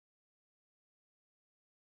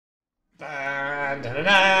Dun, dun,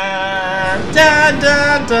 dun, dun,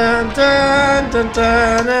 dun, dun, dun,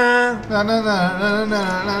 dun, dun,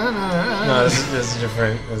 dun. No, this is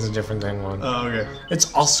different. This is a different thing one. Oh, okay.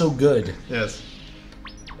 It's also good. Yes.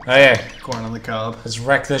 Okay. Corn on the cob. Let's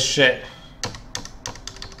wreck this shit.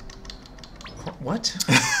 What?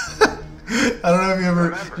 I don't know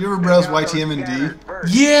if you ever browse YTM&D?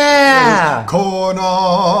 Yeah! Corn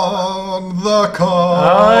on the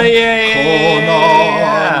cob. Oh, yeah. Corn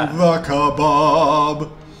on the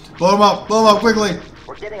kebab. Blow them up quickly.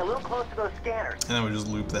 We're getting a little close to those scanners. And then we just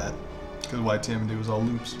loop that. Because YTM&D was all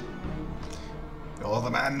loops. Oh, the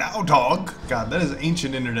man now, dog. God, that is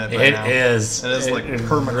ancient internet right now. It is. That is like it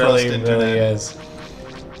permacrust really, internet. really is.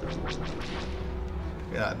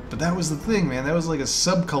 Yeah, but that was the thing, man. That was like a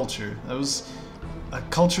subculture. That was a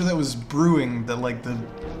culture that was brewing that like the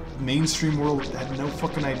mainstream world had no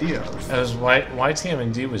fucking idea of. That was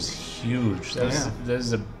YTM&D was huge. That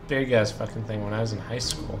was a big ass fucking thing when I was in high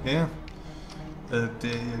school. Yeah.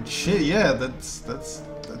 Shit. Yeah, that's true.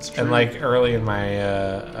 And like early in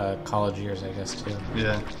my college years, I guess too.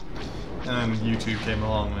 Yeah. And then YouTube came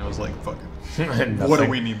along and it was like, fuck it. What do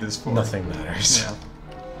we need this for? Nothing matters. Yeah.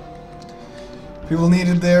 People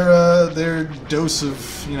needed their dose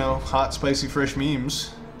of, you know, hot, spicy, fresh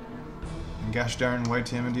memes. And gosh darn,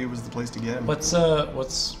 YTM&D was the place to get them. What's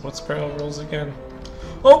barrel rolls again?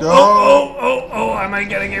 Oh! Am I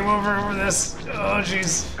getting game over this? Oh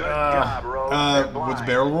jeez. Good job, Rogue. What's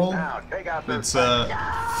barrel roll? Now, take out those It's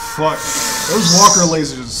fuck. Those Walker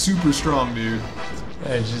lasers are super strong, dude.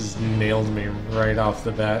 It just nailed me right off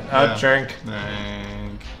the bat. Yeah. Drink.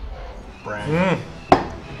 Drink. Brand.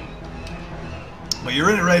 But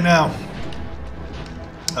you're in it right now.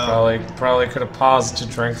 Probably could have paused to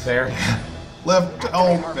drink there. Left.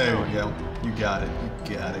 Oh, there we go. You got it.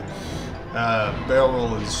 You got it. Barrel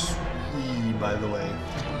roll is E, by the way.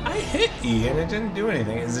 I hit E and it didn't do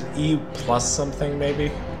anything. Is it E plus something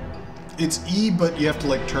maybe? It's E, but you have to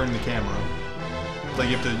like turn the camera. Like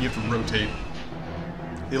you have to rotate.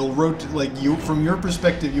 It'll rotate. Like from your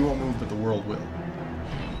perspective, you won't move, but the world will.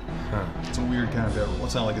 Huh. It's a weird kind of barrel roll.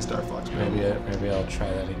 It's not like a Star Fox barrel roll. Maybe I'll try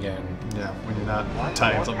that again. Yeah, when you're not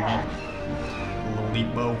tying something up. A little neat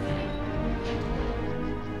bow.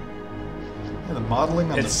 Yeah, the modeling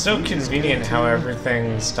on It's so convenient how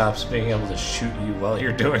everything stops being able to shoot you while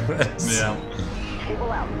you're doing this. Yeah.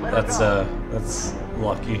 That's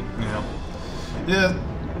lucky. Yeah. Yeah.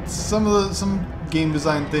 Some game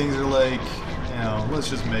design things are like, you know, let's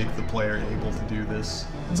just make the player able to do this,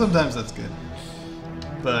 and sometimes that's good.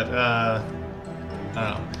 But I don't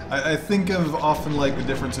know. I think of often like the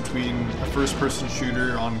difference between a first-person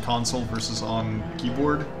shooter on console versus on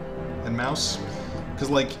keyboard and mouse.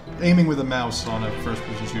 Because like aiming with a mouse on a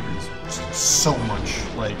first-person shooter is so much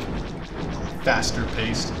like faster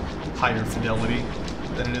paced, higher fidelity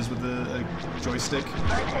than it is with a joystick.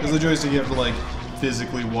 Because the joystick you have to like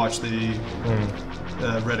physically watch the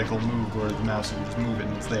reticle move, or the mouse you can just move it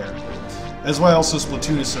and it's there. That's why also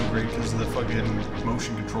Splatoon is so great, because the fucking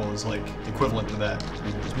motion control is like equivalent to that.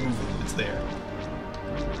 You just move it, it's there.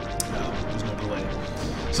 There's no delay.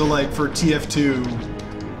 So like for TF2,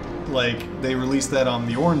 like they released that on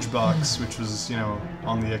the orange box, which was, you know,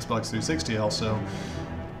 on the Xbox 360 also,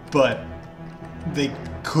 but they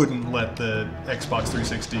couldn't let the Xbox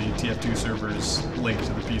 360 TF2 servers link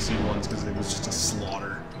to the PC ones because it was just a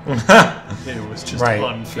slaughter. It was just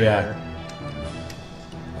unfair. Yeah.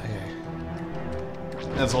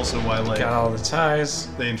 That's also why, like, got all the ties.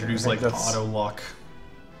 They introduced like auto lock.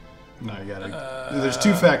 No, you got it. There's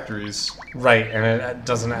two factories. Right, and it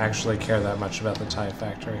doesn't actually care that much about the tie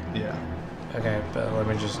factory. Yeah. Okay, but let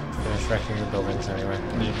me just finish wrecking the buildings anyway.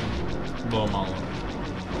 Yeah. Blow them all up.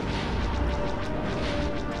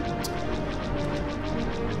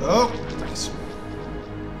 Oh, nice.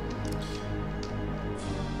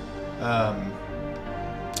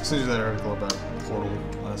 Sent you that article about Portal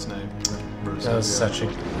last night.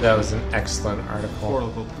 That was an excellent article.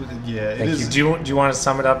 Portal, yeah, Thank you. Do you want to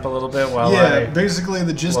sum it up a little bit? Basically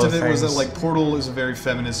the gist of it was that like Portal is a very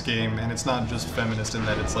feminist game, and it's not just feminist in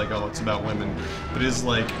that it's like, oh, it's about women, but it is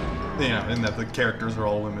like, you know, in that the characters are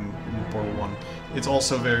all women in Portal 1. It's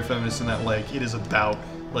also very feminist in that like it is about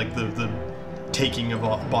like the taking of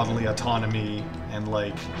bodily autonomy, and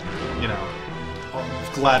like, you know,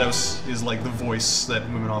 GLaDOS is like the voice that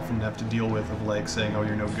women often have to deal with, of like saying, oh,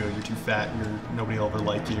 you're no good, you're too fat, nobody will ever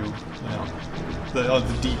like you, you know,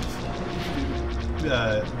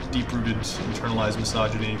 the deep-rooted internalized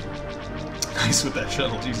misogyny. Nice with that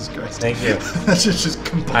shuttle, Jesus Christ. Thank you. That shit's just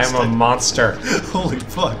combusted. I'm a monster. Holy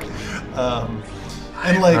fuck.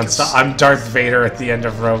 And like, I'm Darth Vader at the end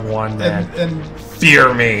of Rogue One, man. And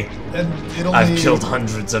fear me. And I've killed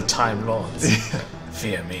hundreds of Time Lords.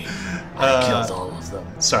 Fear me. I killed all of them.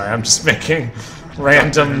 Sorry, I'm just making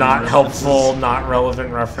random, not helpful, not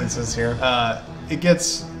relevant references here. It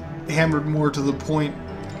gets hammered more to the point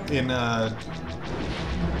in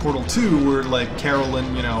Portal 2 where, like,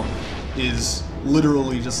 Carolyn, you know, is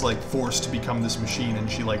literally just, like, forced to become this machine, and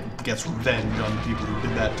she, like, gets revenge on the people who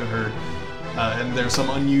did that to her. And there's some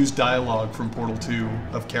unused dialogue from Portal 2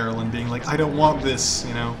 of Carolyn being like, I don't want this,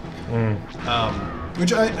 you know?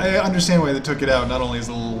 Which I understand why they took it out. Not only is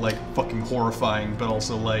it a little, like, fucking horrifying, but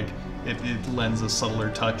also, like, it lends a subtler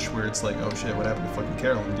touch where it's like, oh shit, what happened to fucking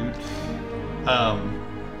Carolyn, dude?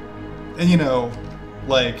 And, you know,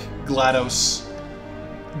 like, GLaDOS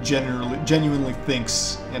genuinely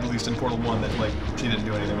thinks, at least in Portal 1, that, like, she didn't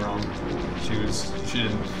do anything wrong.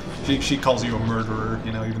 She calls you a murderer,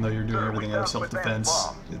 you know, even though you're doing everything out of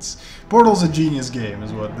self-defense. Portal's a genius game,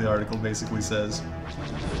 is what the article basically says,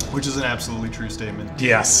 which is an absolutely true statement.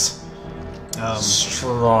 Yes.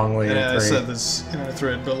 Strongly agree. I said this in our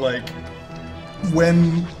thread, but like,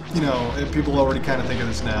 when, you know, people already kind of think of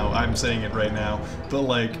this now, I'm saying it right now, but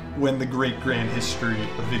like, when the great grand history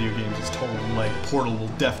of video games is told, like, Portal will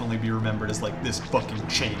definitely be remembered as like this fucking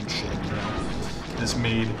changed shit, you know? This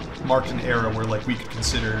marked an era where, like, we could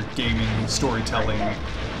consider gaming storytelling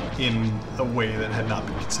in a way that had not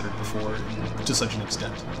been considered before to such an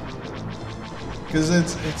extent. Because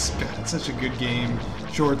it's such a good game,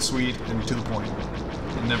 short, sweet, and to the point.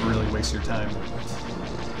 It never really wastes your time.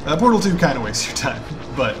 Portal 2 kind of wastes your time,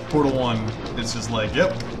 but Portal 1, it's just like,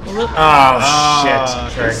 yep.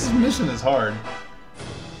 Oh, shit. This mission is hard.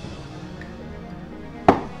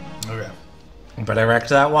 Okay. But I wrecked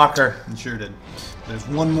that walker. It sure did. There's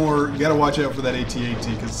one more. You gotta watch out for that AT-AT,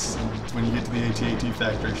 because when you get to the AT-AT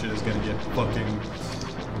factory, shit is gonna get fucking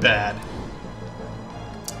bad.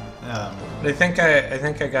 I think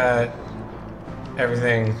I got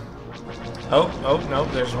everything. Oh, no,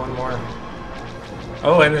 there's one more.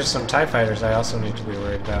 Oh, and there's some TIE fighters I also need to be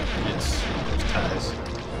worried about. Yes, there's TIEs.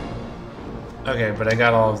 Okay, but I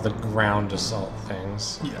got all of the ground assault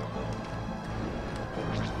things. Yeah.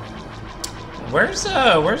 Where's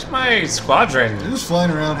my squadron? They're just flying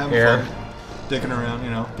around, having fun, dicking around, you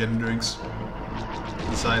know, getting drinks,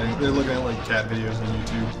 deciding. They're looking at, like, cat videos on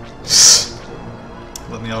YouTube.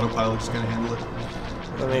 Letting the autopilot just kind of handle it.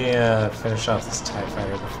 Let me finish off this TIE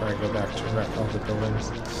fighter before I go back to wreck all the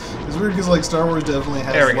buildings. It's weird because, like, Star Wars definitely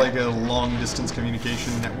has, like, a long-distance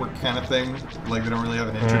communication network kind of thing. Like, they don't really have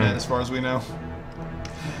an internet as far as we know.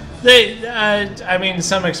 I mean,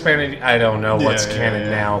 some expanded. I don't know what's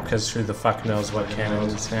canon now, because who the fuck knows what canon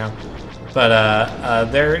is now.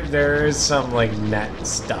 But there is some, like, net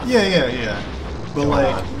stuff. Yeah. But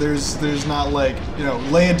like, there's not, like, you know,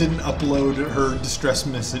 Leia didn't upload her distress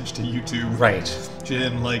message to YouTube. Right. She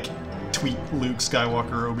didn't, like, tweet Luke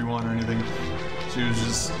Skywalker or Obi-Wan or anything. She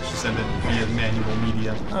sent it via manual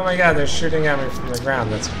media. Oh my god, they're shooting at me from the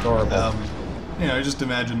ground. That's adorable. You know, just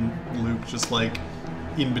imagine Luke just, like,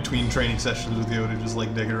 in between training sessions with Yoda, just,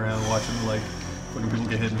 like, digging around, watching, like, fucking people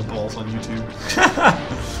get hit in the balls on YouTube.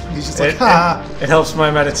 He's just like, ha! It helps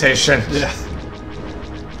my meditation. Yeah.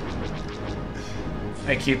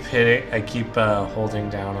 I keep holding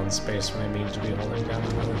down on space when I mean to be holding down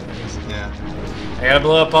on other things. Yeah. I gotta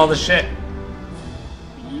blow up all the shit.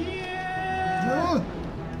 Yeah.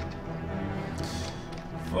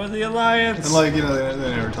 For the Alliance. And, like, you know,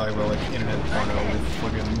 they never talk about, like, internet porno with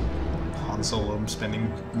fucking Han Solo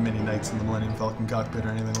spending many nights in the Millennium Falcon cockpit or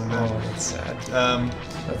anything like that. Oh, that's sad.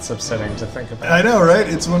 That's upsetting to think about. I know, right?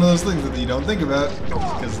 It's one of those things that you don't think about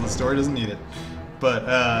because the story doesn't need it. But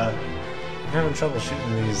I'm having trouble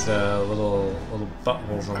shooting these little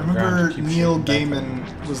buttholes on the ground. I remember Neil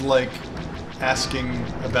Gaiman was, like, asking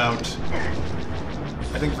about,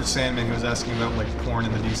 I think for Sandman, he was asking about, like, porn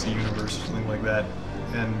in the DC universe or something like that.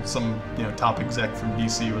 And some, you know, top exec from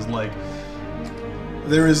DC was like,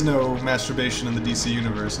 there is no masturbation in the DC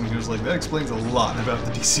universe. And he was like, that explains a lot about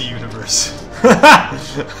the DC universe.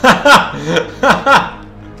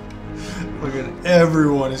 Look at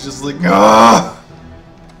everyone is just like, ah!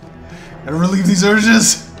 Gotta relieve these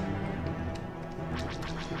urges.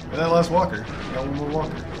 And that last walker. Got one more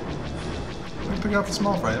walker. I'm pick up the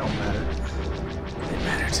small fry, it don't matter. They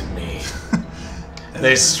matter to me.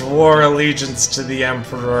 They swore allegiance to the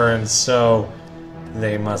Emperor, and so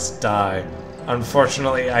they must die.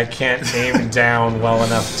 Unfortunately, I can't aim down well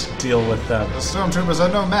enough to deal with them. The stormtroopers are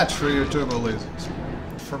no match for your turbo lasers.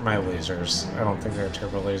 For my lasers. I don't think there are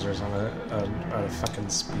turbo lasers on a fucking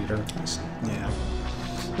speeder. Yeah.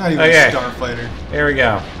 Not even a starfighter. Here we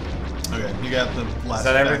go. Okay, you got the last. Is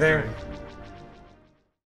that factory. everything?